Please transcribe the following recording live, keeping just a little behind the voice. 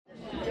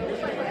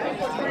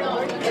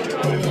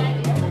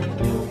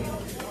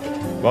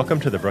Welcome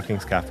to the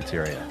Brookings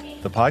Cafeteria,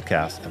 the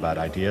podcast about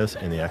ideas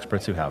and the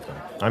experts who have them.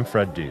 I'm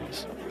Fred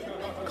Dews.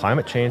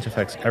 Climate change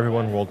affects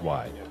everyone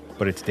worldwide,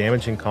 but its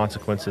damaging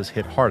consequences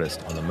hit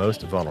hardest on the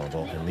most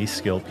vulnerable and least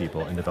skilled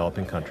people in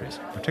developing countries,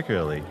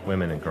 particularly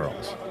women and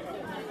girls.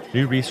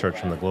 New research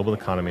from the Global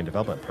Economy and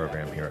Development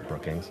Program here at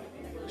Brookings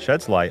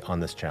sheds light on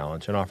this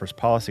challenge and offers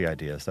policy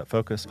ideas that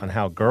focus on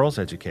how girls'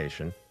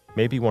 education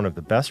may be one of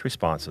the best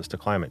responses to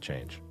climate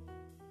change.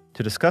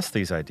 To discuss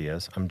these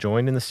ideas, I'm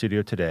joined in the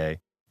studio today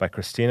by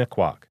Christina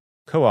Kwok,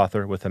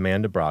 co-author with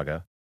Amanda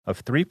Braga of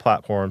 3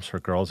 Platforms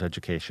for Girls'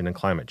 Education and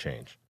Climate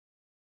Change.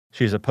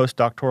 She's a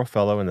postdoctoral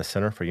fellow in the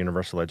Center for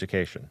Universal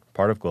Education,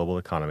 part of Global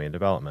Economy and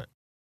Development,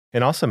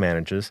 and also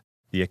manages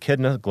the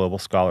Echidna Global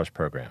Scholars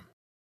Program.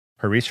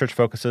 Her research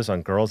focuses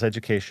on girls'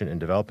 education in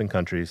developing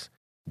countries,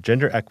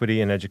 gender equity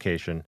in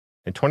education,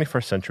 and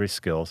 21st century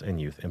skills and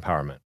youth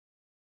empowerment.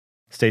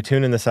 Stay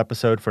tuned in this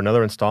episode for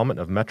another installment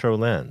of Metro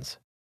Lens.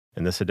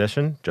 In this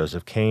edition,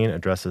 Joseph Kane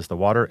addresses the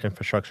water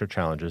infrastructure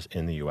challenges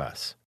in the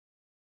U.S.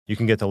 You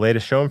can get the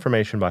latest show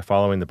information by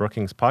following the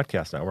Brookings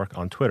Podcast Network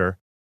on Twitter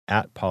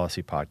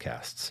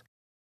 @PolicyPodcasts.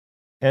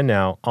 And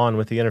now, on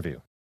with the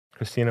interview.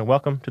 Christina,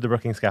 welcome to the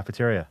Brookings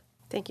Cafeteria.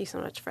 Thank you so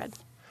much, Fred.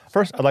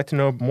 First, I'd like to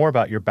know more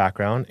about your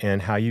background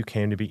and how you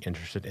came to be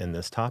interested in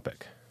this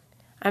topic.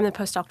 I'm the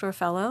postdoctoral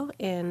fellow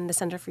in the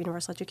Center for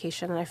Universal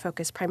Education, and I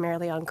focus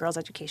primarily on girls'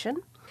 education.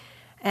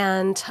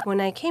 And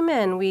when I came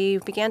in, we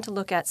began to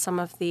look at some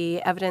of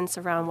the evidence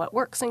around what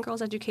works in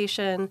girls'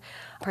 education,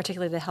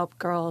 particularly to help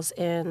girls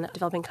in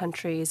developing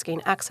countries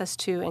gain access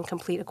to and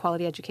complete a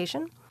quality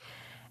education.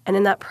 And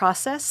in that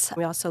process,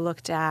 we also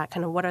looked at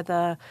kind of what are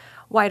the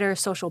wider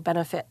social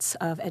benefits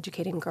of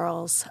educating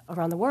girls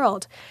around the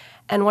world.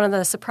 And one of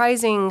the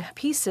surprising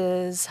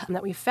pieces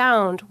that we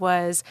found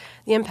was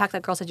the impact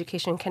that girls'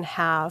 education can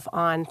have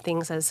on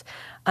things as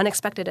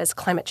unexpected as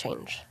climate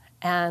change.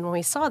 And when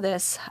we saw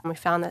this, we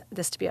found that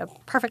this to be a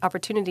perfect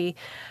opportunity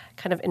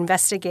to kind of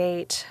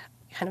investigate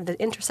kind of the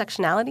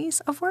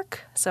intersectionalities of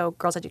work. So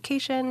girls'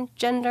 education,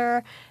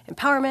 gender,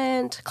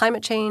 empowerment,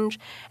 climate change,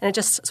 and it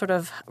just sort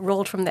of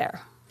rolled from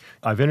there.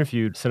 I've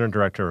interviewed Center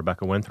Director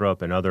Rebecca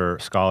Winthrop and other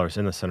scholars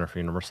in the Center for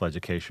Universal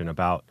Education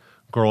about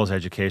girls'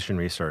 education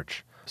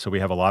research. So we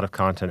have a lot of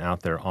content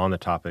out there on the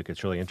topic.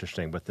 It's really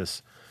interesting, but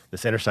this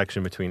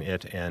intersection between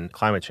it and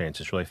climate change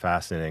is really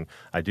fascinating.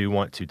 I do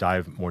want to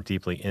dive more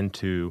deeply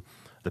into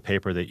the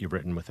paper that you've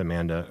written with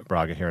Amanda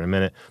Braga here in a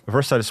minute. But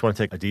first, I just want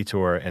to take a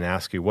detour and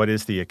ask you, what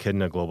is the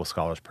Echidna Global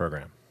Scholars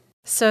Program?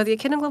 So the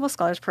Echidna Global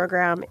Scholars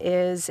Program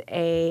is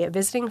a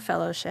visiting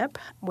fellowship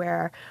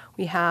where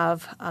we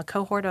have a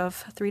cohort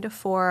of 3 to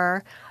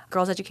 4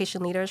 girls'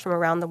 education leaders from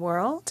around the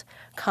world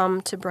come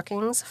to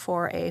Brookings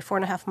for a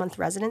 4.5-month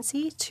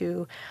residency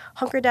to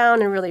hunker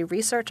down and really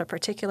research a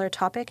particular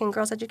topic in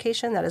girls'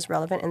 education that is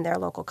relevant in their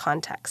local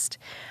context.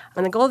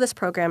 And the goal of this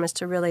program is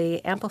to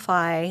really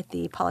amplify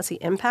the policy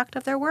impact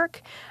of their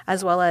work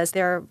as well as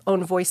their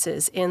own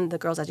voices in the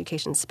girls'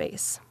 education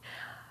space.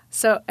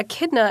 So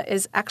echidna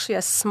is actually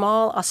a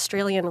small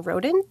Australian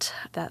rodent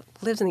that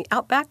lives in the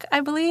outback,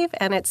 I believe,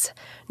 and it's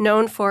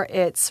known for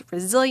its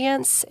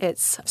resilience,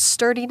 its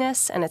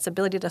sturdiness, and its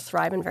ability to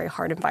thrive in very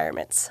hard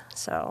environments.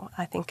 So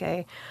I think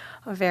a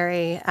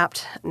very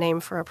apt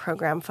name for a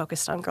program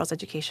focused on girls'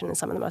 education in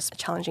some of the most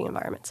challenging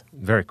environments.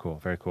 Very cool,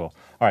 very cool.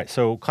 All right,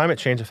 so climate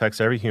change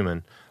affects every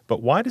human,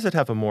 but why does it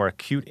have a more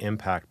acute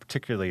impact,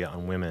 particularly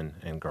on women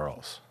and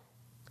girls?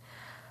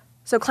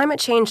 So climate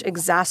change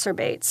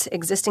exacerbates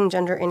existing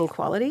gender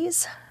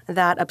inequalities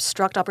that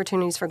obstruct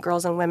opportunities for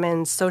girls and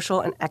women's social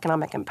and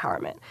economic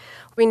empowerment.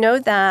 We know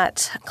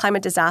that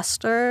climate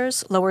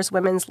disasters lowers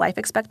women's life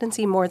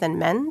expectancy more than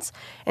men's.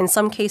 In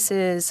some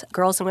cases,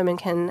 girls and women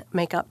can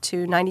make up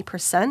to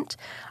 90%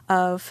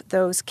 of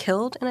those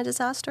killed in a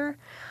disaster.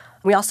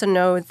 We also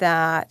know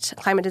that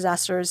climate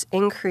disasters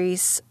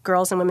increase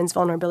girls and women's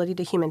vulnerability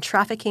to human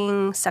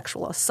trafficking,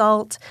 sexual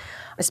assault,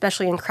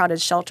 especially in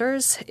crowded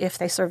shelters if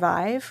they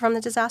survive from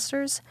the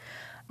disasters.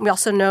 We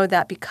also know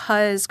that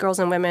because girls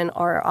and women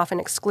are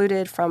often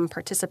excluded from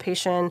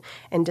participation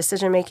in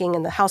decision-making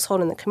in the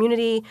household and the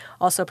community,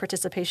 also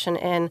participation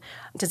in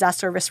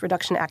disaster risk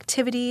reduction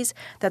activities,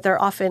 that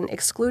they're often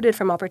excluded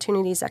from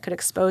opportunities that could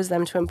expose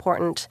them to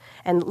important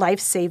and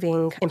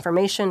life-saving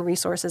information,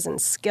 resources,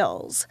 and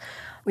skills.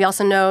 We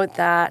also know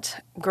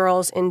that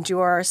girls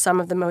endure some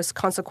of the most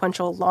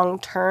consequential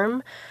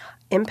long-term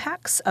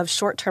impacts of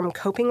short-term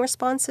coping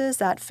responses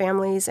that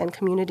families and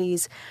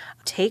communities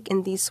take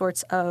in these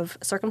sorts of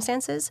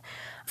circumstances.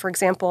 For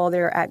example,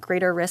 they're at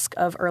greater risk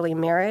of early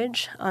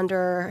marriage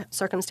under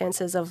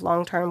circumstances of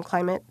long-term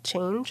climate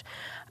change,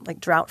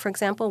 like drought, for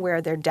example,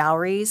 where their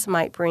dowries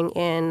might bring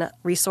in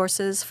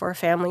resources for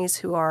families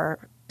who are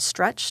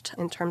stretched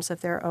in terms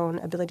of their own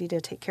ability to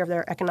take care of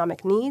their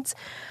economic needs.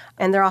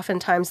 And they're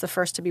oftentimes the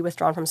first to be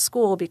withdrawn from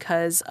school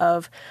because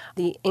of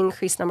the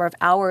increased number of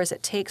hours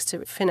it takes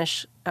to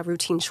finish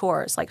routine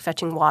chores like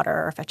fetching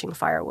water or fetching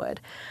firewood.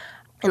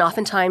 And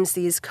oftentimes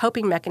these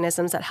coping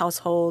mechanisms that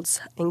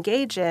households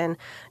engage in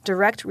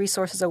direct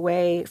resources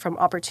away from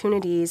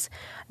opportunities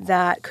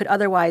that could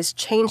otherwise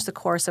change the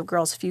course of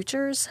girls'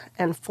 futures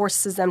and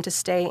forces them to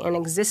stay in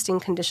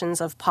existing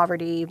conditions of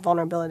poverty,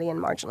 vulnerability, and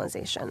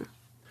marginalization.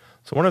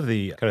 So one of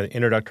the kind of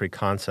introductory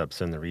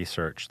concepts in the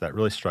research that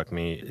really struck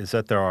me is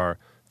that there are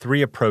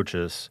three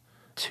approaches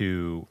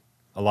to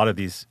a lot of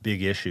these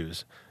big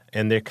issues,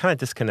 and they're kind of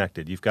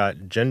disconnected. You've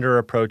got gender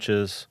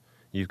approaches,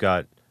 you've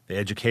got the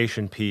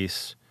education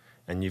piece,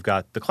 and you've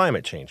got the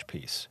climate change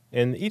piece.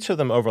 And each of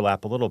them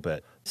overlap a little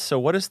bit. So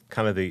what is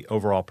kind of the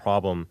overall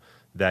problem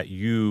that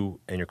you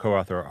and your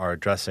co-author are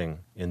addressing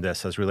in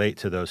this as relate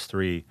to those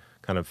three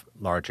kind of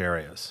large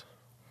areas?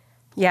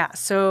 Yeah,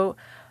 so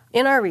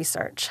in our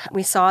research,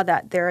 we saw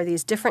that there are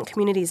these different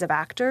communities of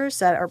actors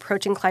that are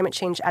approaching climate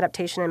change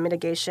adaptation and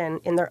mitigation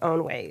in their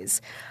own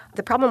ways.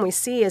 The problem we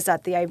see is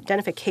that the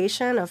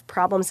identification of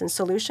problems and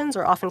solutions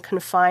are often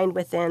confined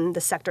within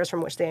the sectors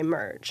from which they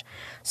emerge.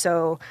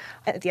 So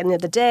at the end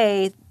of the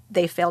day,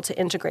 they fail to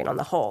integrate on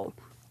the whole.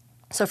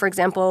 So for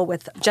example,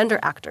 with gender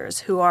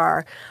actors who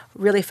are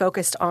really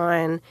focused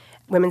on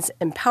women's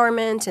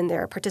empowerment and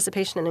their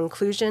participation and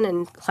inclusion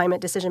in climate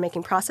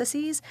decision-making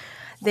processes,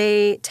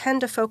 they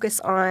tend to focus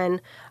on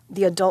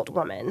the adult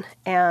woman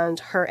and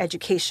her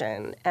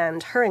education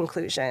and her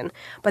inclusion,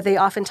 but they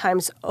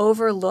oftentimes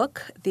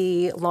overlook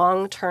the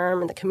long-term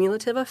and the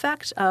cumulative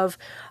effect of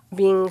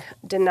being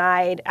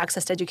denied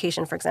access to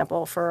education, for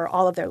example, for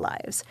all of their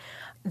lives.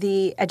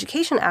 The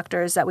education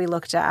actors that we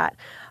looked at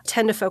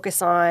tend to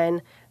focus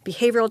on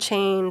behavioral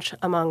change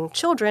among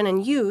children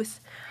and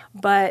youth,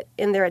 but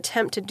in their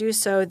attempt to do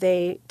so,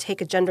 they take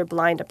a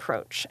gender-blind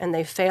approach, and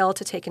they fail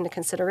to take into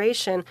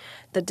consideration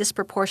the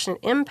disproportionate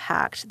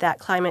impact that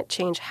climate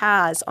change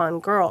has on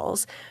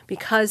girls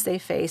because they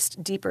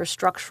faced deeper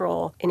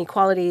structural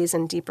inequalities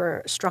and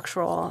deeper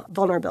structural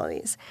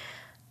vulnerabilities.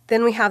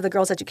 Then we have the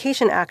girls'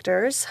 education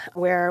actors,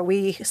 where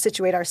we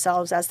situate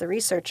ourselves as the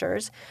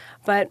researchers,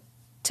 but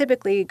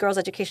typically, girls'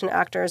 education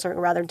actors are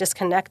rather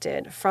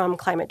disconnected from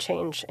climate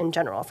change in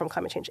general, from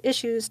climate change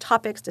issues,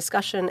 topics,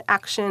 discussion,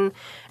 action.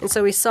 And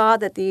so we saw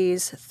that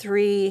these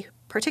three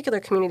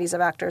particular communities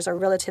of actors are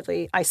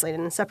relatively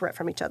isolated and separate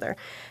from each other.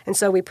 And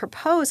so we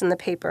propose in the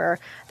paper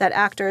that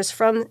actors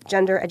from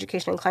gender,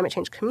 education, and climate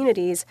change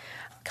communities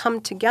come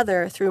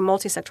together through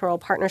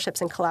multi-sectoral partnerships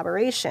and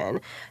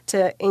collaboration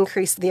to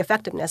increase the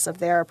effectiveness of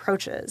their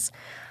approaches.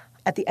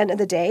 At the end of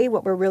the day,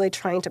 what we're really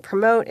trying to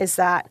promote is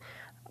that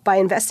by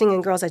investing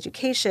in girls'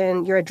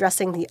 education, you're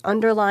addressing the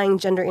underlying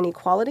gender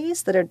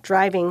inequalities that are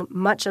driving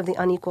much of the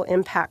unequal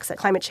impacts that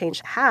climate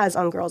change has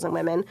on girls and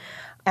women,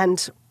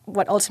 and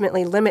what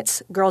ultimately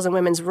limits girls' and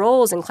women's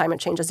roles in climate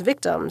change as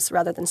victims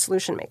rather than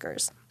solution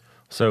makers.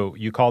 So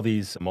you call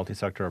these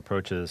multi-sector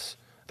approaches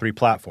three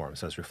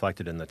platforms, as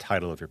reflected in the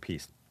title of your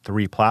piece,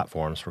 three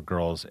platforms for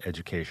girls'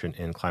 education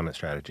in climate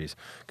strategies.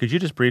 Could you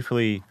just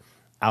briefly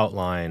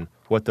outline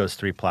what those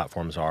three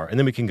platforms are, and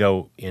then we can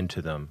go into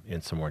them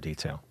in some more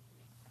detail?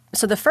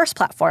 So the first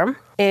platform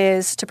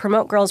is to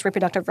promote girls'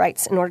 reproductive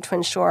rights in order to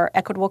ensure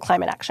equitable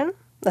climate action.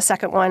 The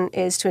second one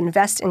is to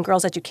invest in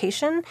girls'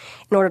 education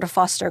in order to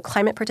foster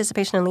climate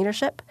participation and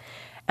leadership.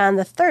 And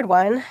the third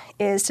one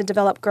is to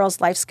develop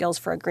girls' life skills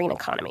for a green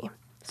economy.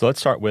 So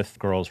let's start with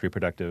girls'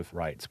 reproductive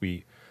rights.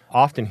 We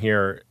often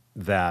hear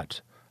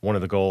that one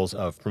of the goals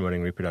of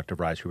promoting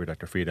reproductive rights,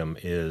 reproductive freedom,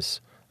 is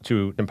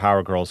to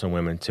empower girls and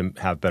women to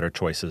have better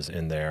choices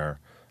in their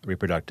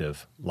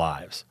reproductive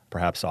lives,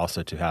 perhaps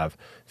also to have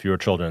fewer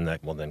children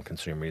that will then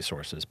consume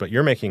resources. But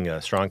you're making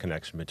a strong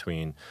connection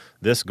between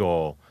this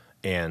goal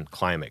and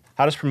climate.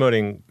 How does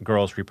promoting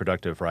girls'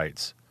 reproductive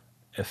rights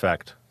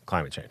affect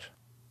climate change?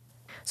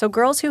 So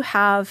girls who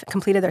have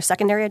completed their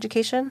secondary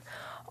education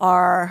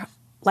are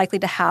likely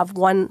to have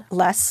one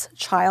less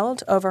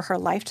child over her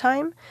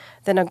lifetime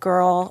than a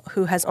girl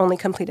who has only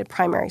completed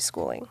primary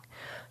schooling.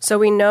 So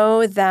we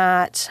know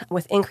that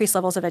with increased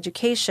levels of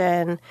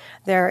education,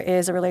 there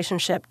is a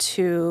relationship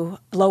to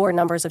lower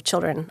numbers of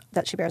children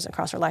that she bears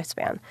across her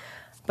lifespan.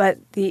 But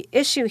the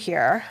issue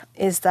here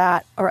is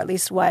that, or at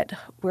least what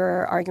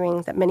we're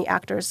arguing that many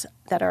actors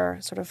that are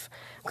sort of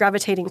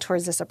gravitating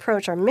towards this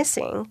approach are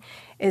missing,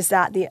 is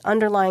that the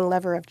underlying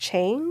lever of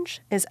change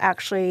is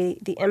actually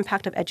the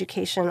impact of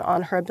education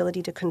on her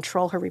ability to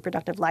control her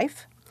reproductive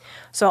life.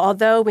 So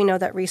although we know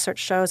that research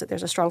shows that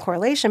there's a strong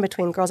correlation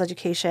between girls'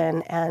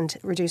 education and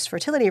reduced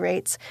fertility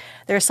rates,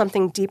 there's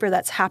something deeper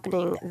that's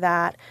happening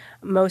that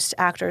most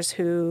actors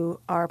who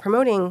are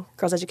promoting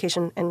girls'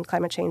 education and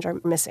climate change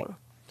are missing.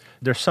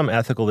 There's some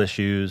ethical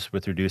issues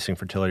with reducing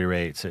fertility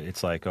rates.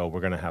 It's like, oh,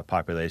 we're going to have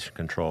population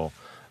control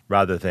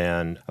rather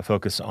than a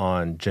focus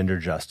on gender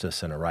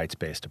justice and a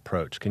rights-based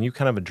approach. Can you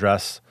kind of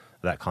address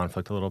that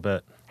conflict a little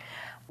bit?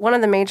 One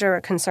of the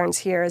major concerns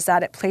here is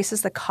that it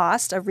places the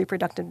cost of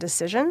reproductive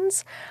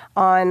decisions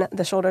on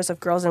the shoulders of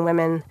girls and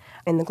women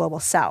in the global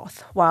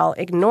south, while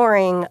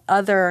ignoring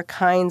other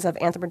kinds of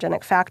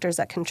anthropogenic factors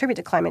that contribute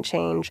to climate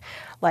change,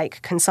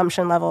 like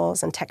consumption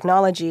levels and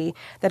technology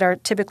that are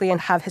typically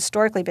and have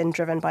historically been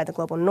driven by the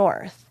global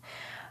north.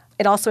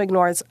 It also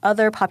ignores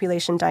other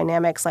population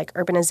dynamics like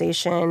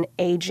urbanization,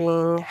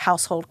 aging,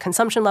 household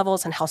consumption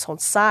levels, and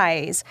household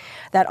size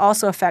that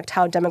also affect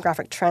how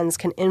demographic trends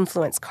can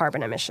influence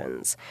carbon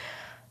emissions.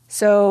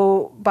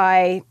 So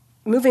by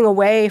moving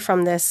away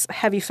from this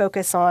heavy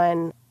focus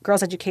on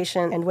girls'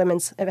 education and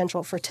women's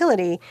eventual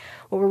fertility,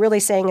 what we're really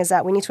saying is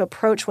that we need to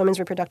approach women's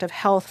reproductive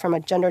health from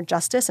a gender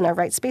justice and a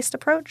rights-based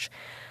approach,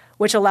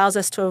 which allows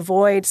us to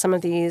avoid some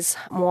of these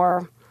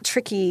more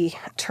tricky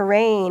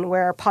terrain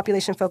where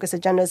population-focused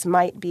agendas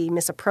might be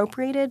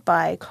misappropriated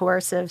by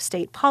coercive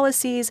state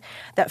policies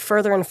that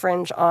further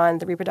infringe on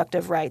the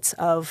reproductive rights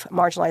of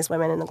marginalized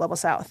women in the Global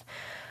South.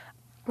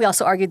 We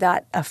also argued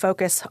that a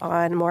focus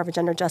on more of a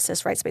gender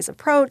justice, rights-based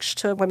approach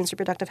to women's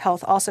reproductive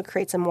health also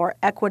creates a more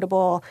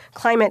equitable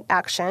climate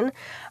action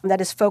that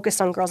is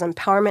focused on girls'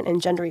 empowerment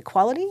and gender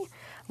equality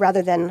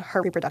rather than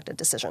her reproductive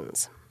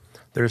decisions.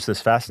 There's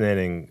this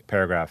fascinating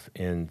paragraph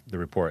in the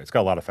report. It's got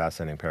a lot of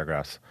fascinating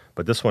paragraphs,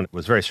 but this one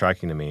was very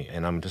striking to me,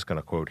 and I'm just going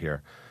to quote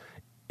here.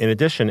 In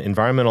addition,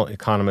 environmental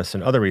economists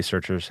and other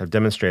researchers have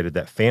demonstrated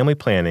that family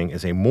planning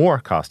is a more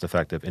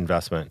cost-effective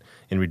investment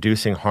in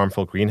reducing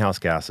harmful greenhouse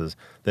gases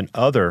than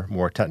other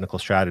more technical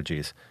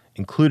strategies,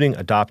 including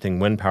adopting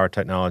wind power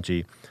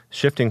technology,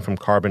 shifting from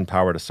carbon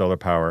power to solar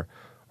power,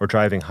 or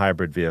driving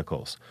hybrid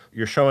vehicles.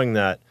 You're showing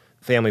that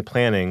family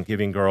planning,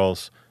 giving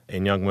girls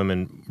and young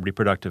women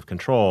reproductive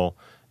control,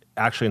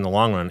 actually in the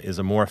long run is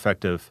a more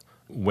effective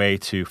way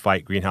to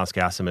fight greenhouse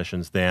gas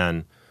emissions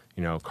than,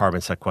 carbon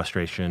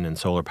sequestration and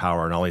solar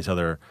power and all these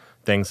other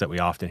things that we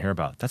often hear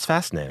about. That's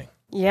fascinating.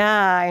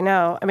 Yeah, I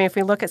know. I mean, if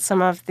we look at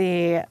some of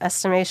the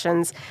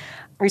estimations,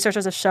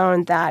 researchers have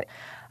shown that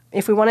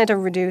if we wanted to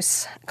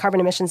reduce carbon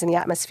emissions in the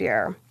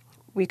atmosphere,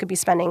 we could be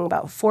spending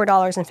about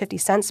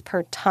 $4.50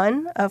 per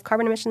ton of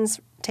carbon emissions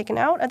taken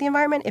out of the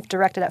environment if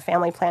directed at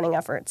family planning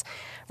efforts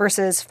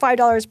versus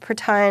 $5 per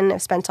ton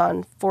if spent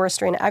on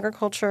forestry and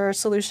agriculture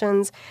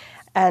solutions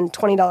and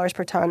 $20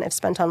 per ton if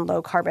spent on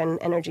low-carbon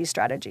energy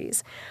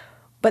strategies.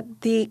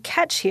 But the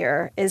catch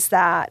here is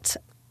that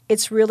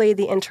it's really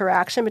the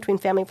interaction between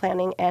family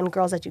planning and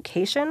girls'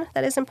 education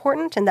that is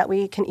important and that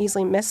we can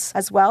easily miss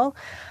as well.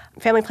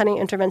 Family planning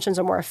interventions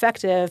are more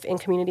effective in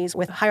communities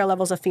with higher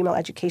levels of female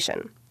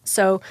education.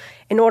 So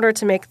in order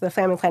to make the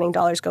family planning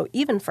dollars go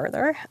even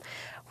further,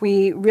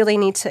 we really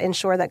need to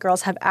ensure that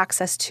girls have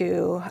access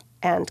to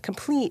and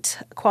complete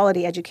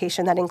quality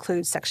education that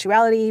includes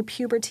sexuality,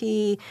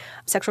 puberty,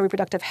 sexual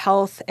reproductive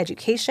health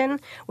education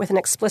with an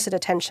explicit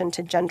attention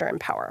to gender and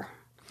power.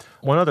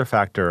 One other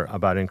factor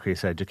about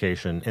increased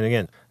education, and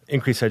again,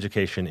 increased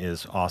education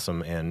is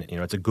awesome and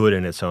it's a good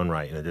in its own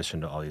right in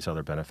addition to all these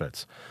other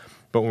benefits.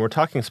 But when we're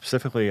talking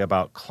specifically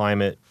about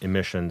climate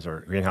emissions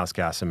or greenhouse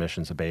gas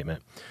emissions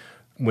abatement,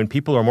 when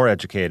people are more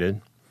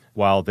educated,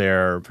 while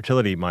their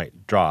fertility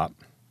might drop,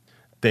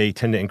 they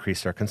tend to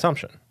increase their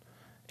consumption.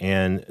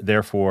 And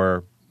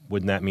therefore,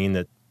 wouldn't that mean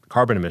that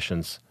carbon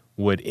emissions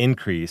would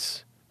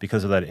increase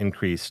because of that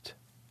increased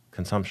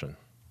consumption?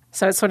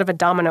 So it's sort of a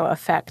domino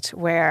effect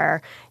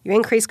where you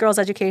increase girls'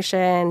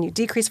 education, you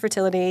decrease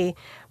fertility,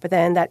 but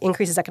then that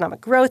increases economic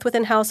growth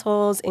within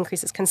households,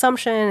 increases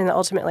consumption, and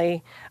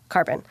ultimately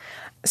carbon.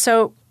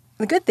 So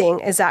the good thing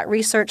is that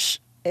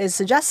research is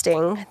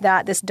suggesting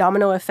that this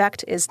domino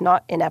effect is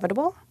not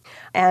inevitable,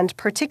 and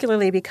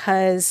particularly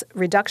because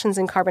reductions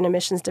in carbon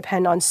emissions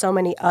depend on so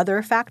many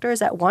other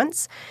factors at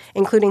once,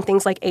 including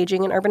things like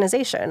aging and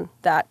urbanization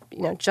that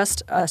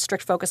just a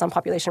strict focus on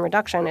population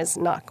reduction is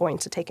not going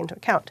to take into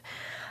account.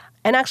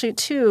 And actually,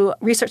 too,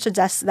 research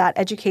suggests that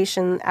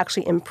education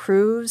actually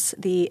improves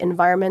the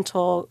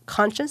environmental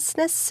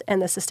consciousness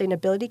and the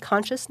sustainability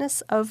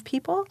consciousness of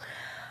people.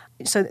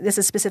 So this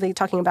is specifically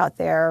talking about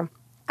their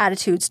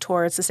attitudes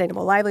towards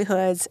sustainable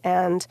livelihoods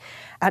and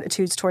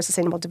attitudes towards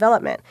sustainable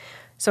development.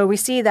 So we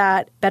see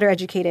that better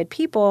educated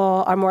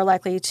people are more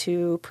likely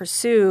to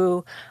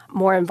pursue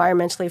more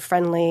environmentally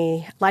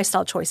friendly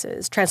lifestyle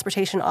choices,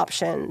 transportation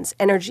options,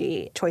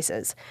 energy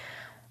choices,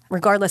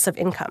 regardless of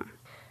income.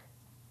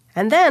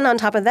 And then on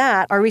top of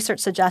that, our research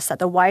suggests that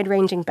the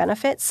wide-ranging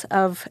benefits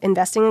of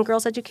investing in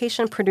girls'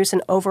 education produce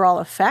an overall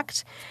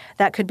effect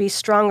that could be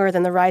stronger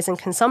than the rise in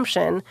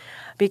consumption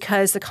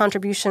because the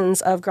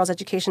contributions of girls'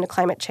 education to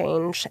climate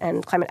change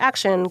and climate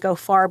action go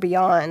far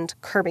beyond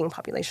curbing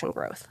population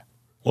growth.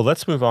 Well,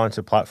 let's move on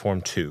to platform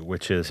 2,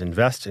 which is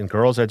invest in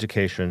girls'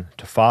 education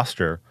to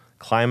foster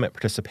climate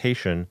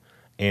participation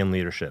and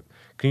leadership.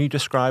 Can you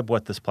describe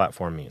what this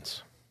platform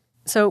means?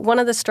 So one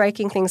of the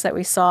striking things that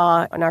we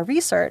saw in our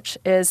research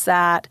is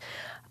that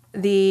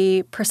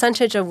the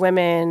percentage of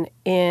women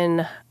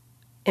in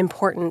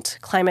important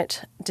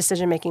climate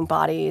decision-making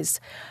bodies,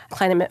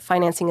 climate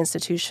financing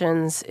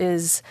institutions,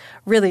 is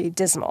really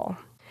dismal.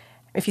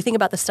 If you think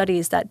about the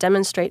studies that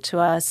demonstrate to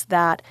us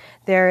that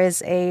there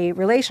is a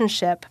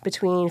relationship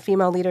between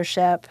female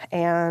leadership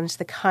and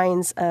the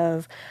kinds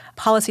of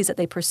policies that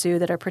they pursue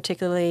that are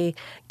particularly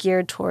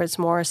geared towards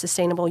more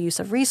sustainable use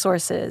of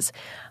resources,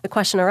 the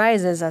question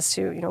arises as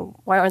to,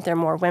 why aren't there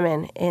more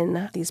women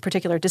in these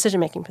particular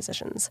decision-making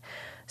positions?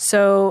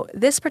 So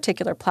this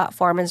particular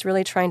platform is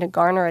really trying to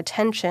garner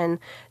attention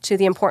to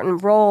the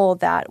important role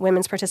that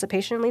women's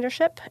participation in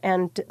leadership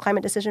and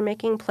climate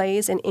decision-making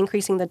plays in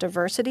increasing the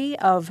diversity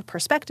of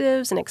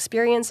perspectives and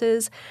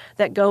experiences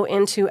that go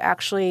into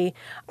actually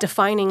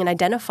defining and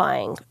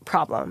identifying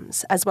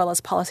problems as well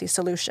as policy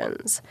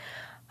solutions.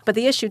 But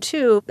the issue,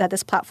 too, that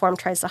this platform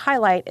tries to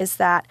highlight is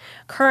that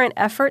current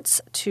efforts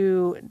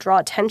to draw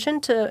attention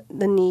to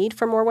the need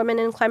for more women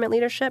in climate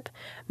leadership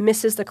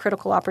misses the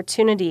critical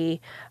opportunity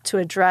to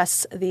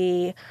address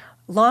the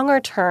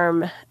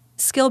longer-term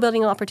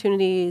skill-building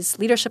opportunities,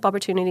 leadership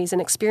opportunities, and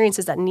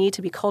experiences that need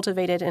to be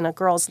cultivated in a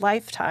girl's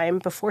lifetime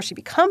before she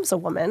becomes a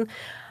woman.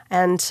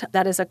 And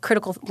that is a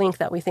critical link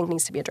that we think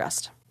needs to be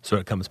addressed. So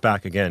it comes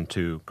back again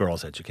to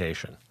girls'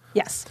 education.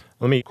 Yes.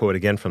 Let me quote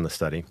again from the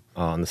study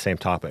on the same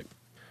topic.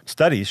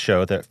 Studies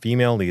show that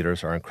female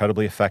leaders are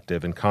incredibly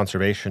effective in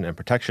conservation and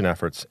protection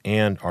efforts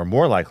and are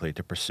more likely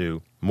to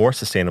pursue more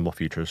sustainable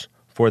futures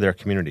for their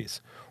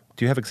communities.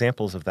 Do you have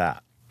examples of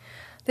that?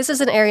 This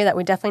is an area that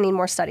we definitely need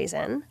more studies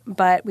in,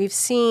 but we've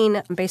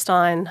seen, based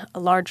on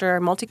larger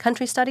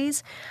multi-country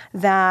studies,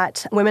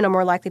 that women are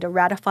more likely to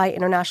ratify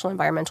international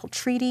environmental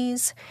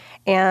treaties,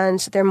 and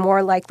they're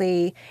more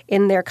likely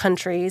in their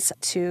countries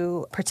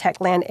to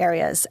protect land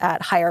areas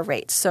at higher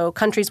rates. So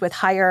countries with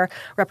higher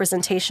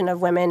representation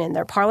of women in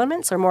their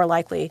parliaments are more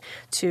likely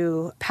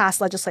to pass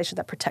legislation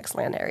that protects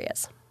land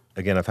areas.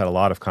 Again, I've had a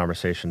lot of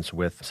conversations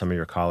with some of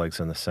your colleagues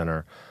in the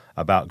center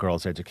about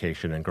girls'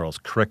 education and girls'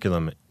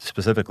 curriculum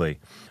specifically.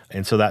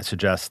 And so that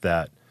suggests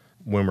that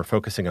when we're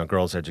focusing on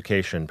girls'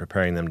 education,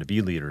 preparing them to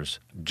be leaders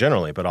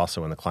generally, but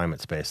also in the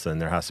climate space, then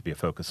there has to be a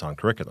focus on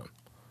curriculum.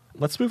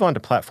 Let's move on to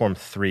Platform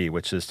 3,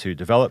 which is to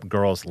develop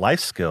girls'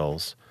 life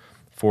skills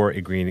for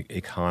a green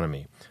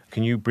economy.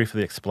 Can you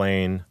briefly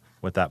explain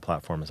what that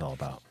platform is all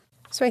about?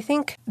 So I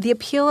think the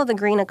appeal of the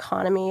green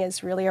economy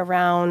is really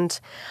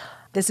around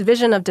this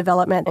vision of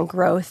development and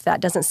growth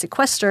that doesn't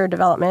sequester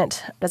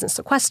development, doesn't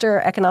sequester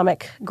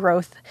economic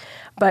growth,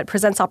 but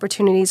presents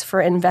opportunities for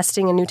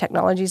investing in new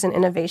technologies and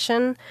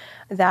innovation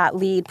that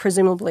lead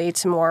presumably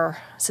to more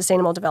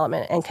sustainable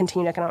development and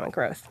continued economic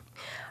growth.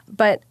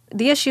 But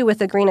the issue with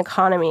the green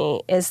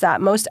economy is that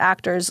most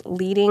actors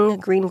leading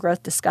green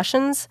growth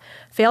discussions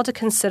fail to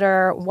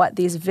consider what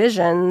these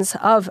visions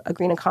of a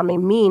green economy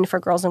mean for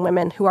girls and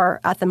women who are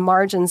at the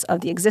margins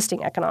of the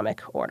existing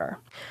economic order.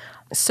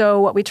 So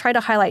what we try to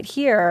highlight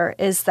here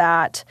is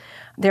that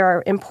there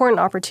are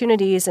important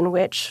opportunities in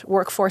which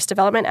workforce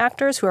development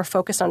actors who are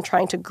focused on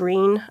trying to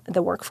green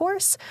the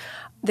workforce,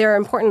 there are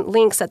important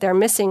links that they're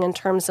missing in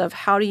terms of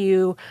how do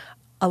you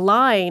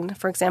align,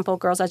 for example,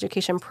 girls'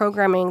 education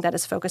programming that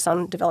is focused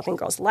on developing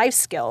girls' life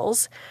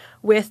skills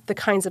with the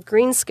kinds of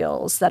green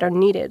skills that are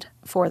needed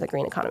for the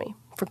green economy,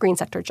 for green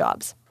sector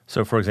jobs.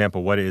 So, for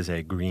example, what is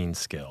a green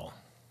skill?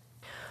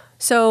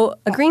 So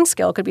a green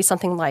skill could be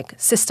something like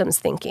systems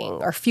thinking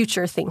or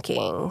future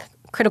thinking,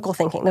 critical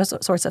thinking, those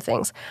sorts of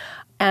things.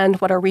 And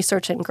what our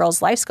research in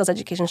girls' life skills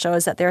education shows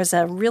is that there's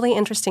a really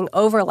interesting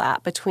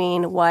overlap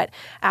between what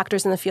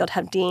actors in the field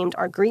have deemed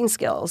are green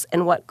skills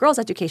and what girls'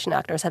 education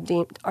actors have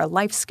deemed are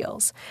life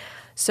skills.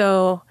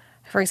 So,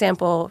 for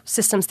example,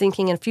 systems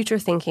thinking and future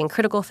thinking,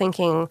 critical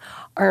thinking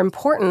are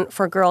important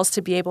for girls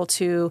to be able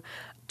to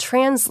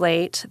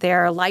translate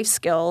their life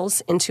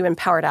skills into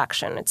empowered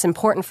action. It's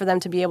important for them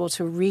to be able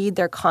to read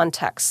their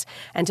context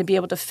and to be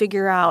able to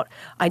figure out,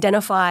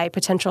 identify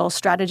potential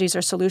strategies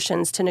or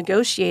solutions to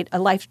negotiate a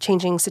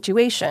life-changing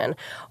situation,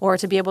 or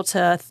to be able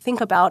to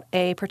think about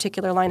a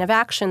particular line of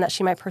action that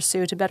she might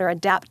pursue to better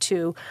adapt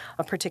to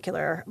a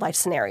particular life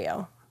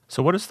scenario.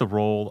 So what is the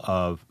role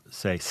of,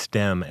 say,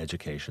 STEM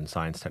education,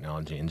 science,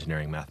 technology,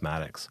 engineering,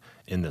 mathematics,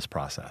 in this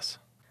process?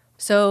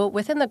 So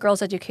within the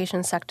girls'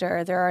 education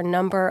sector, there are a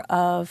number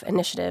of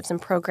initiatives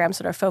and programs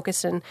that are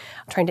focused in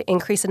trying to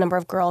increase the number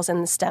of girls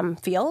in the STEM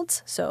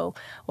fields. So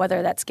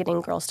whether that's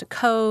getting girls to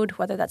code,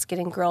 whether that's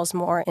getting girls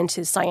more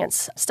into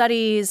science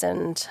studies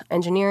and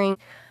engineering.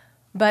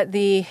 But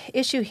the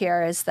issue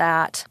here is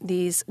that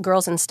these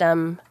girls in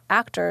STEM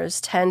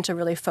actors tend to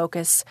really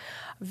focus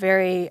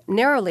very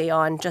narrowly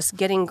on just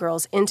getting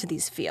girls into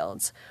these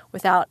fields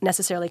without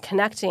necessarily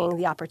connecting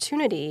the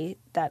opportunity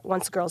that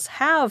once girls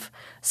have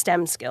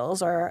STEM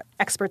skills or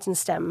experts in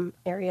STEM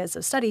areas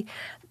of study,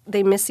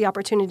 they miss the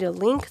opportunity to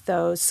link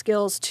those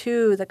skills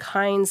to the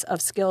kinds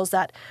of skills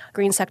that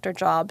green sector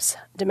jobs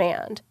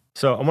demand.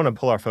 So I want to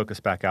pull our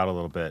focus back out a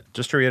little bit.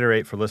 Just to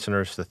reiterate for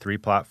listeners, the 3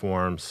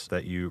 platforms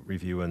that you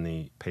review in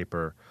the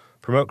paper: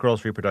 promote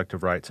girls'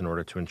 reproductive rights in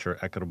order to ensure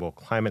equitable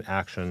climate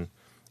action,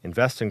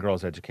 invest in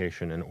girls'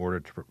 education in order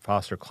to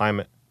foster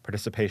climate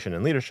participation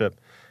and leadership,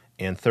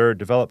 and third,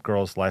 develop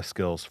girls' life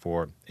skills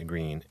for a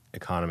green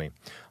economy.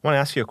 I want to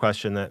ask you a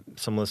question that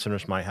some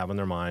listeners might have on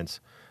their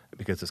minds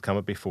because it's come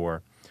up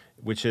before,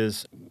 which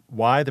is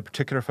why the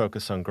particular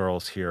focus on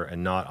girls here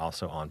and not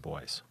also on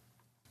boys?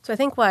 So I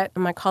think what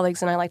my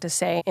colleagues and I like to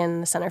say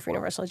in the Center for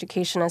Universal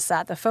Education is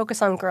that the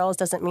focus on girls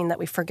doesn't mean that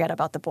we forget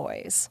about the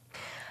boys.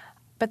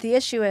 But the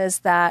issue is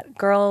that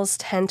girls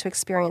tend to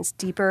experience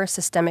deeper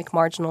systemic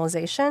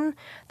marginalization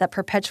that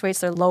perpetuates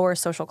their lower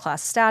social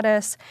class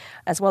status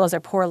as well as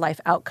their poor life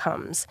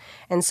outcomes.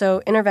 And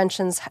so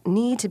interventions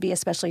need to be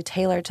especially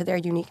tailored to their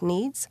unique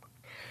needs.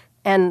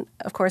 And,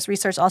 of course,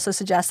 research also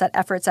suggests that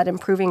efforts at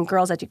improving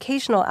girls'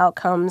 educational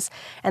outcomes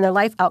and their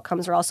life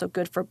outcomes are also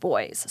good for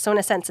boys. So in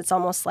a sense, it's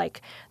almost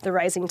like the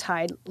rising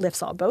tide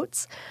lifts all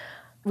boats.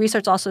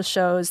 Research also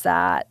shows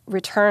that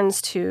returns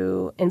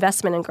to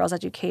investment in girls'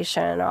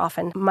 education are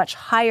often much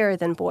higher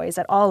than boys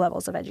at all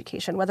levels of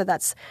education, whether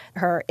that's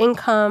her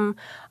income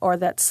or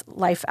that's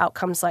life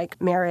outcomes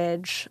like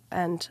marriage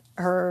and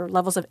her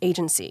levels of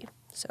agency.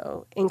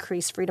 So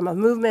increased freedom of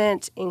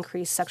movement,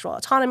 increased sexual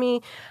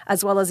autonomy,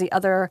 as well as the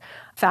other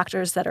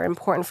factors that are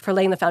important for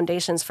laying the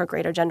foundations for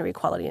greater gender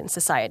equality in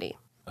society.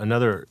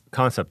 Another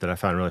concept that I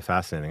found really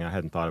fascinating, I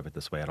hadn't thought of it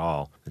this way at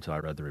all until I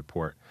read the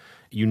report.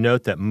 You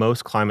note that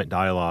most climate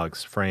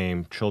dialogues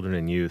frame children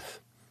and youth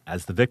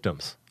as the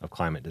victims of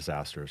climate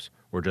disasters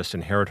or just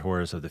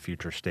inheritors of the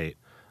future state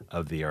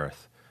of the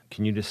earth.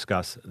 Can you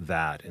discuss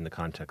that in the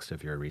context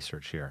of your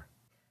research here?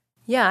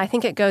 Yeah, I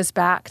think it goes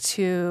back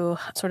to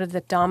sort of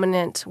the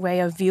dominant way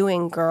of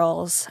viewing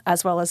girls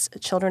as well as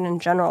children in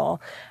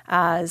general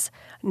as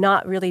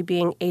not really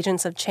being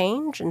agents of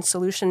change and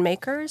solution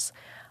makers.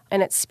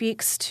 And it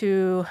speaks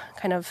to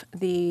kind of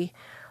the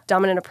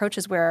dominant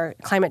approaches where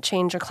climate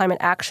change or climate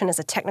action is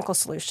a technical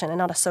solution and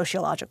not a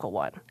sociological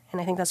one.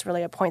 And I think that's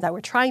really a point that we're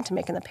trying to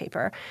make in the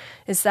paper,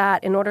 is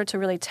that in order to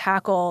really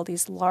tackle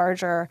these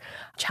larger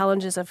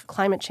challenges of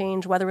climate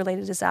change,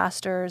 weather-related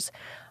disasters,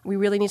 we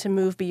really need to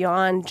move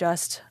beyond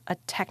just a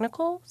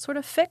technical sort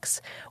of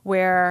fix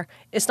where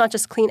it's not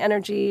just clean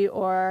energy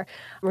or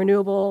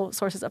renewable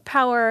sources of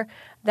power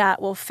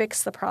that will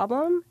fix the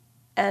problem.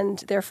 And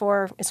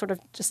therefore, it sort of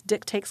just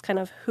dictates kind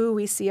of who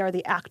we see are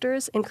the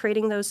actors in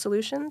creating those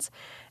solutions.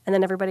 And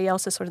then everybody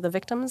else is sort of the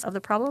victims of the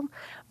problem.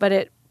 But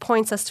it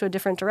points us to a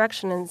different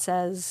direction and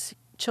says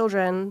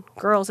children,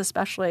 girls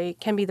especially,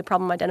 can be the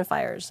problem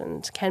identifiers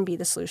and can be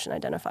the solution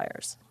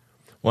identifiers.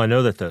 Well, I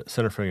know that the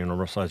Center for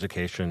Universal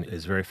Education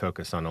is very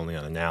focused not only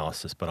on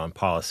analysis, but on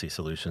policy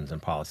solutions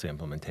and policy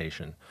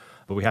implementation.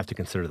 But we have to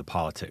consider the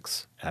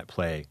politics at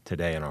play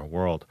today in our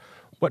world.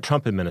 What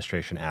Trump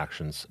administration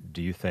actions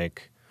do you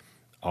think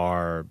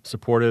are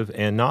supportive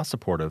and not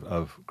supportive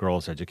of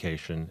girls'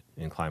 education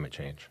in climate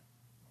change?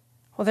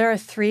 Well, there are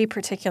three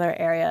particular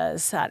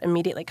areas that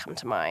immediately come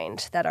to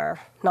mind that are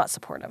not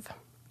supportive.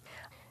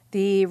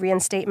 The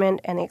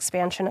reinstatement and the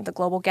expansion of the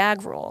global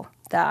gag rule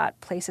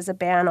that places a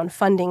ban on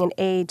funding and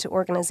aid to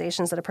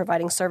organizations that are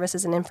providing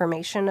services and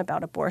information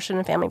about abortion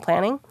and family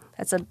planning.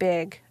 That's a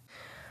big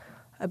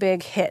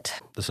hit.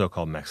 The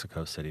so-called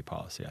Mexico City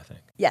policy, I think.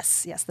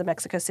 Yes, the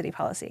Mexico City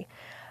policy.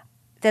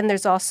 Then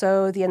there's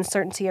also the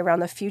uncertainty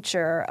around the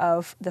future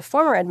of the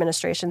former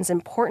administration's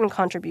important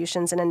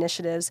contributions and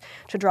initiatives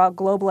to draw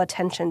global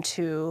attention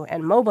to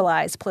and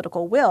mobilize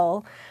political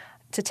will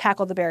to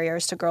tackle the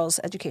barriers to girls'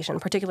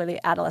 education, particularly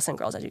adolescent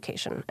girls'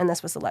 education. And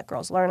this was the Let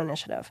Girls Learn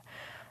initiative.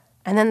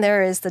 And then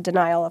there is the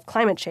denial of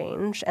climate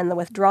change and the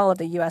withdrawal of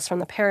the U.S. from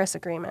the Paris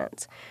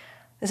Agreement.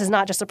 This is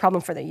not just a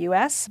problem for the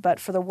U.S., but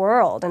for the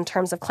world in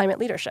terms of climate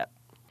leadership.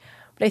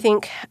 But I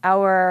think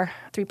our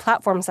three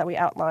platforms that we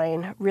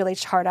outline really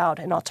chart out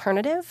an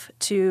alternative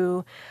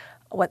to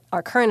what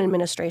our current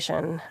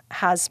administration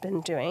has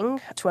been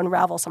doing to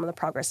unravel some of the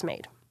progress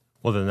made.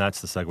 Well, then that's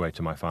the segue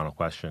to my final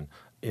question.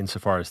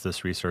 Insofar as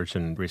this research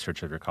and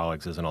research of your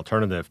colleagues is an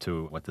alternative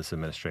to what this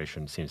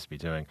administration seems to be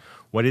doing,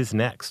 what is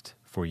next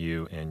for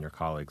you and your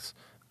colleagues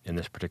in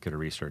this particular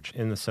research,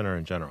 in the center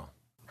in general?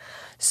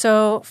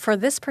 So for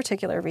this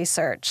particular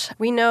research,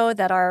 we know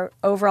that our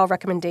overall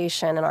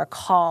recommendation and our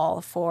call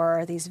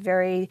for these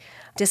very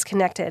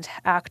disconnected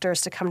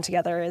actors to come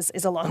together is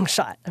a long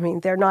shot. I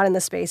mean, they're not in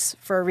the space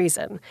for a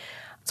reason.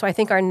 So I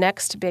think our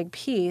next big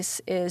piece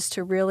is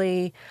to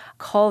really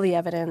cull the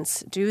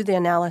evidence, do the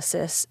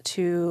analysis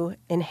to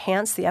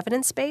enhance the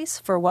evidence base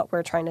for what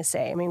we're trying to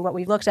say. I mean, what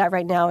we've looked at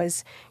right now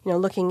is,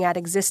 looking at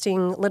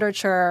existing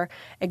literature,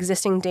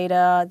 existing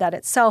data that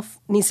itself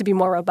needs to be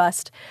more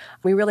robust.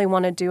 We really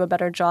want to do a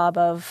better job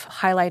of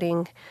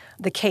highlighting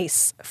the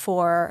case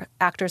for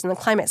actors in the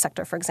climate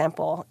sector, for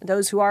example,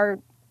 those who are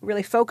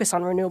really focus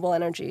on renewable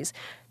energies,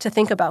 to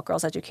think about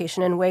girls'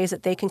 education in ways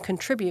that they can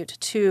contribute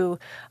to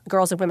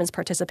girls' and women's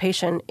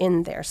participation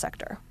in their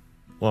sector.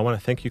 Well, I want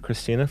to thank you,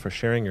 Christina, for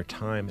sharing your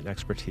time and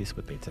expertise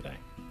with me today.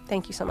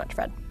 Thank you so much,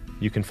 Fred.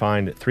 You can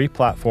find 3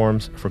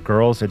 platforms for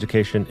girls'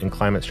 education and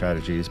climate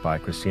strategies by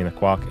Christina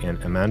Kwok and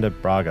Amanda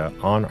Braga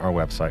on our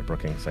website,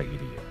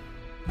 brookings.edu.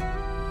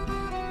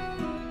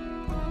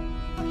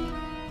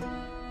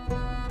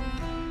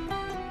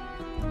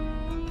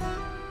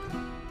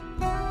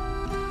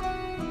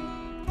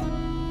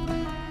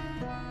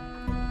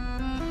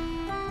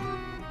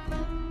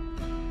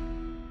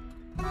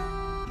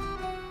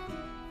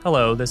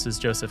 Hello, this is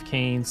Joseph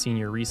Kane,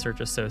 Senior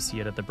Research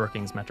Associate at the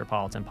Brookings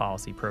Metropolitan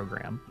Policy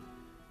Program.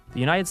 The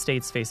United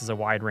States faces a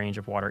wide range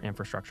of water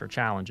infrastructure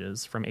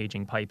challenges, from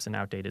aging pipes and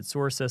outdated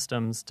sewer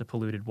systems to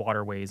polluted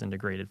waterways and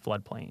degraded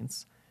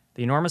floodplains.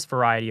 The enormous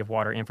variety of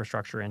water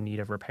infrastructure in need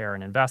of repair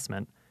and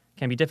investment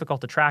can be difficult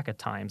to track at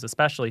times,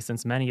 especially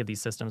since many of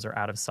these systems are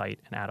out of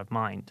sight and out of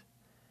mind.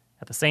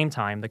 At the same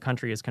time, the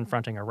country is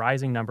confronting a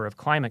rising number of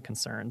climate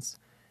concerns,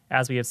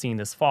 as we have seen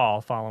this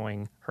fall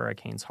following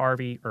Hurricanes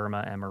Harvey,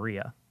 Irma, and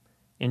Maria.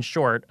 In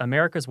short,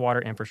 America's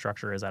water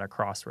infrastructure is at a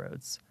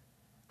crossroads.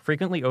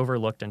 Frequently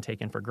overlooked and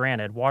taken for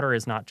granted, water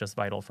is not just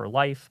vital for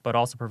life, but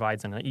also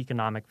provides an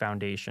economic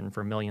foundation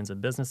for millions of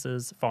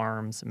businesses,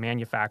 farms,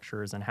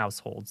 manufacturers, and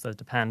households that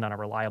depend on a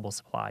reliable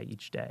supply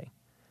each day.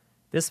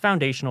 This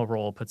foundational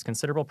role puts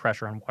considerable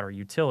pressure on water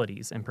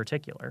utilities in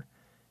particular,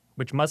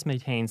 which must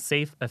maintain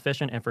safe,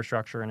 efficient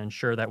infrastructure and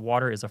ensure that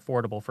water is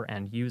affordable for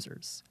end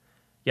users.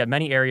 Yet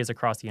many areas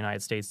across the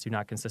United States do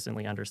not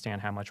consistently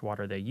understand how much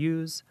water they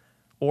use,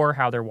 or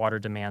how their water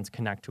demands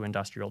connect to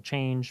industrial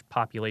change,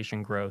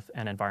 population growth,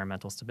 and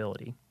environmental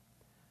stability.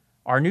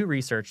 Our new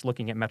research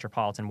looking at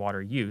metropolitan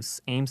water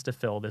use aims to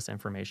fill this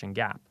information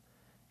gap.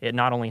 It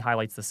not only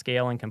highlights the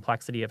scale and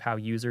complexity of how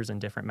users in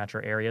different metro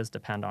areas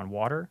depend on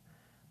water,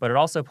 but it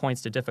also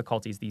points to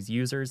difficulties these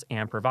users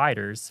and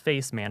providers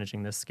face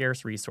managing this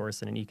scarce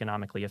resource in an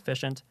economically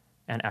efficient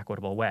and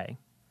equitable way.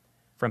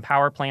 From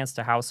power plants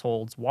to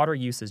households, water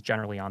use is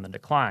generally on the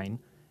decline,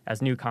 as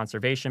new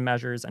conservation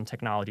measures and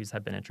technologies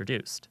have been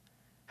introduced.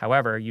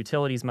 However,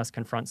 utilities must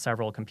confront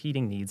several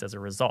competing needs as a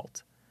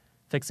result: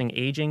 fixing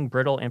aging,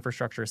 brittle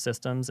infrastructure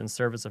systems in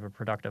service of a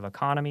productive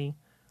economy,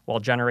 while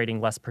generating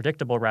less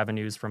predictable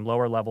revenues from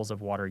lower levels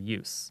of water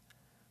use.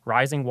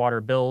 Rising water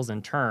bills,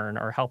 in turn,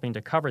 are helping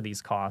to cover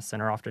these costs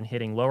and are often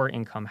hitting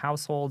lower-income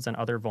households and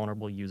other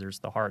vulnerable users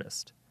the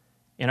hardest.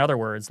 In other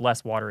words,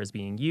 less water is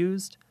being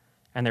used,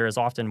 and there is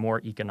often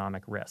more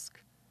economic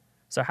risk.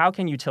 So how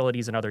can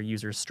utilities and other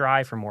users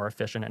strive for more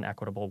efficient and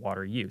equitable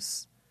water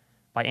use?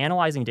 By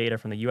analyzing data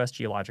from the U.S.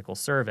 Geological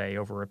Survey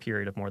over a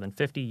period of more than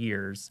 50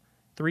 years,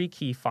 3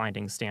 key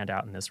findings stand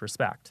out in this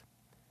respect.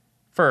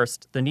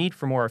 First, the need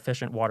for more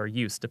efficient water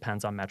use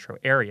depends on metro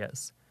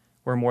areas,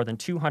 where more than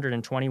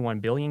 221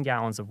 billion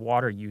gallons of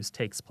water use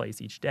takes place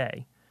each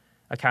day,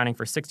 accounting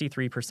for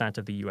 63%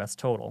 of the U.S.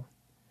 total.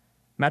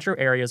 Metro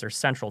areas are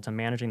central to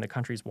managing the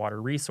country's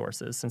water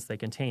resources since they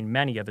contain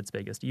many of its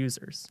biggest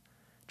users.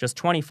 Just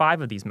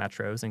 25 of these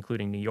metros,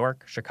 including New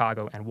York,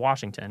 Chicago, and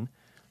Washington,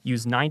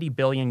 use 90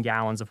 billion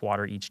gallons of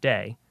water each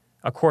day,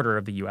 a quarter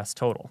of the U.S.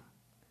 total.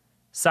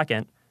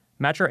 Second,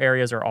 metro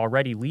areas are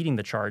already leading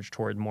the charge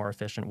toward more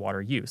efficient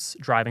water use,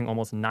 driving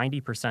almost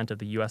 90% of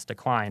the U.S.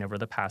 decline over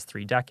the past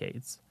 3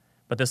 decades.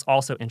 But this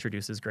also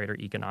introduces greater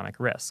economic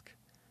risk.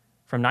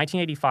 From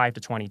 1985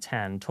 to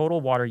 2010,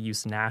 total water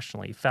use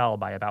nationally fell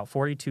by about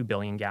 42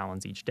 billion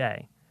gallons each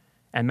day,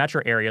 and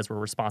metro areas were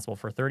responsible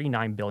for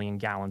 39 billion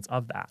gallons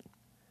of that.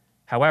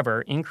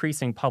 However,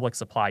 increasing public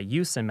supply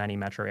use in many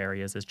metro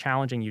areas is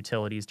challenging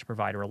utilities to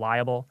provide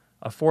reliable,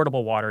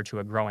 affordable water to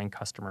a growing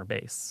customer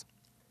base.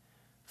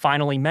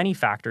 Finally, many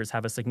factors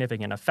have a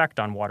significant effect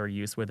on water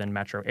use within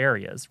metro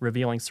areas,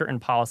 revealing certain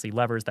policy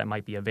levers that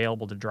might be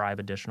available to drive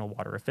additional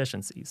water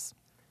efficiencies.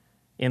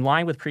 In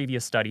line with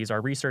previous studies, our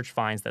research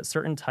finds that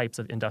certain types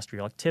of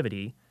industrial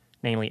activity,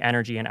 namely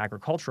energy and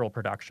agricultural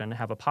production,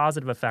 have a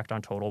positive effect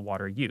on total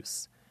water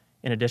use,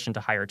 in addition to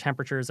higher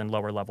temperatures and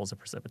lower levels of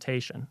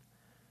precipitation.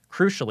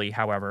 Crucially,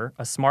 however,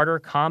 a smarter,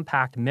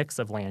 compact mix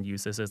of land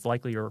uses is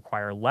likely to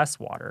require less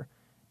water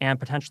and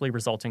potentially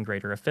result in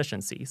greater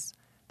efficiencies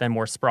than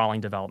more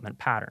sprawling development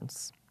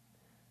patterns.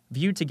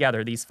 Viewed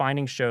together, these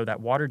findings show that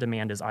water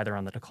demand is either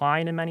on the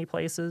decline in many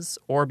places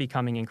or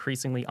becoming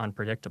increasingly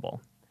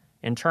unpredictable.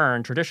 In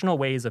turn, traditional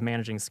ways of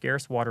managing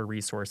scarce water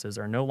resources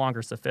are no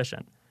longer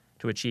sufficient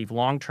to achieve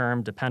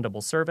long-term,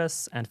 dependable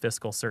service and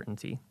fiscal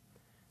certainty.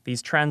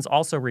 These trends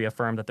also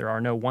reaffirm that there are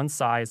no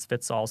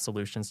one-size-fits-all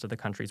solutions to the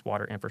country's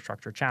water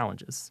infrastructure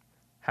challenges.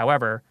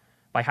 However,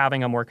 by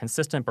having a more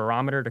consistent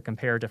barometer to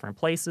compare different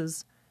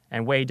places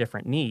and weigh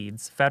different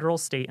needs, federal,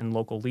 state, and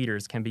local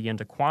leaders can begin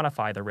to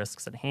quantify the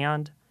risks at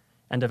hand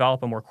and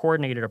develop a more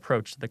coordinated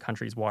approach to the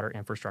country's water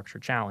infrastructure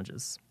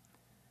challenges.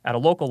 At a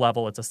local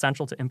level, it's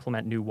essential to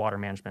implement new water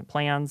management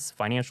plans,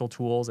 financial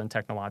tools, and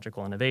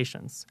technological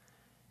innovations.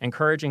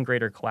 Encouraging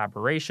greater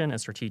collaboration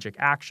and strategic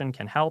action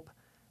can help,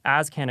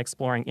 as can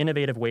exploring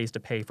innovative ways to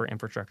pay for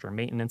infrastructure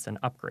maintenance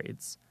and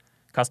upgrades.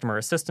 Customer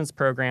assistance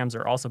programs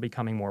are also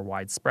becoming more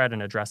widespread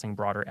in addressing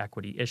broader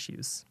equity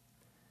issues.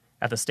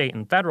 At the state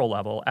and federal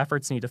level,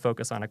 efforts need to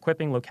focus on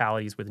equipping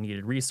localities with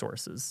needed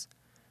resources.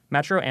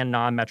 Metro and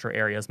non-metro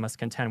areas must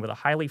contend with a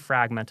highly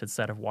fragmented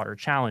set of water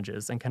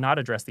challenges and cannot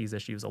address these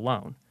issues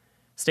alone.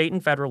 State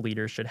and federal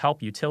leaders should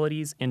help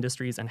utilities,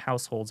 industries, and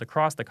households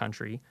across the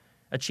country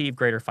achieve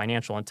greater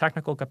financial and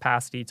technical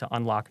capacity to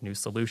unlock new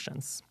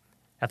solutions.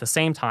 At the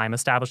same time,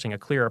 establishing a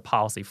clearer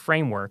policy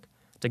framework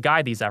to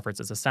guide these efforts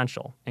is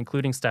essential,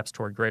 including steps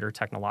toward greater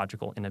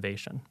technological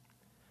innovation.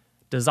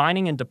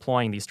 Designing and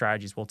deploying these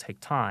strategies will take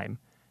time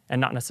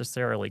and not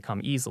necessarily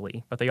come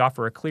easily, but they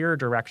offer a clearer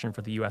direction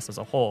for the U.S. as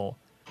a whole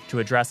to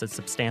address its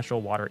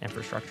substantial water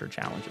infrastructure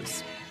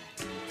challenges.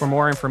 For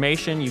more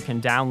information, you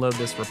can download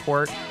this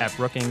report at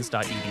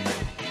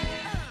brookings.edu.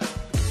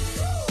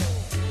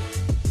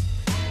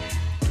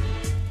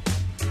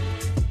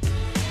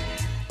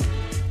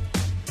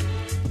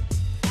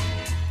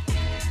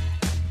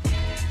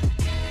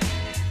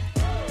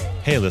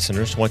 Hey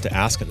listeners, want to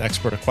ask an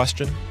expert a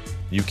question?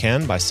 You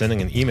can by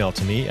sending an email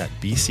to me at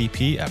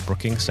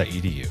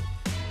bcp@brookings.edu.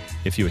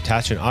 If you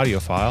attach an audio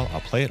file,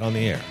 I'll play it on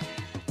the air,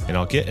 and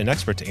I'll get an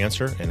expert to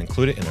answer and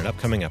include it in an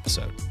upcoming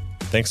episode.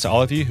 Thanks to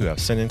all of you who have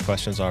sent in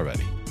questions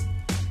already.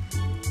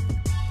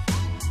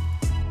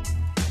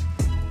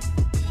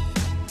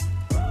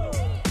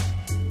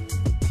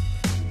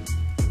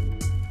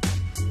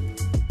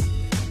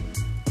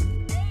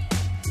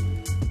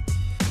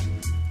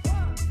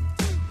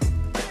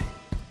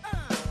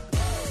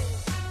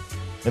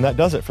 And that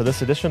does it for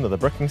this edition of the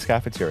Brookings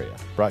Cafeteria,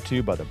 brought to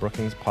you by the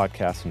Brookings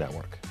Podcast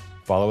Network.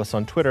 Follow us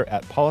on Twitter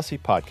at Policy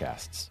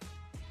Podcasts.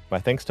 My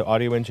thanks to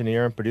audio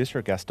engineer and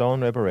producer Gaston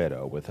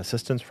Reboredo, with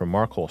assistance from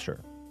Mark Holscher.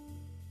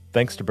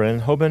 Thanks to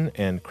Brennan Hoban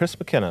and Chris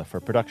McKenna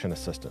for production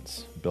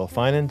assistance. Bill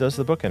Finan does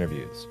the book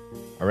interviews.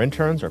 Our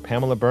interns are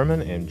Pamela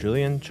Berman and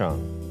Julian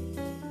Chung.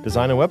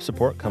 Design and web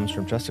support comes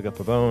from Jessica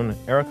Pavone,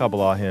 Eric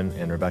Abalahin,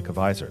 and Rebecca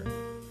Visor.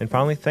 And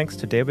finally, thanks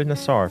to David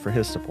Nassar for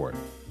his support.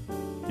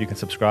 You can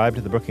subscribe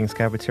to the Brookings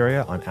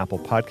Cafeteria on Apple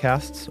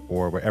Podcasts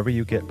or wherever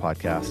you get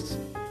podcasts,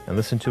 and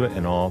listen to it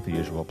in all the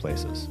usual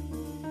places.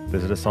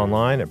 Visit us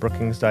online at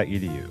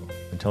brookings.edu.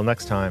 Until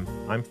next time,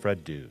 I'm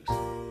Fred Dews.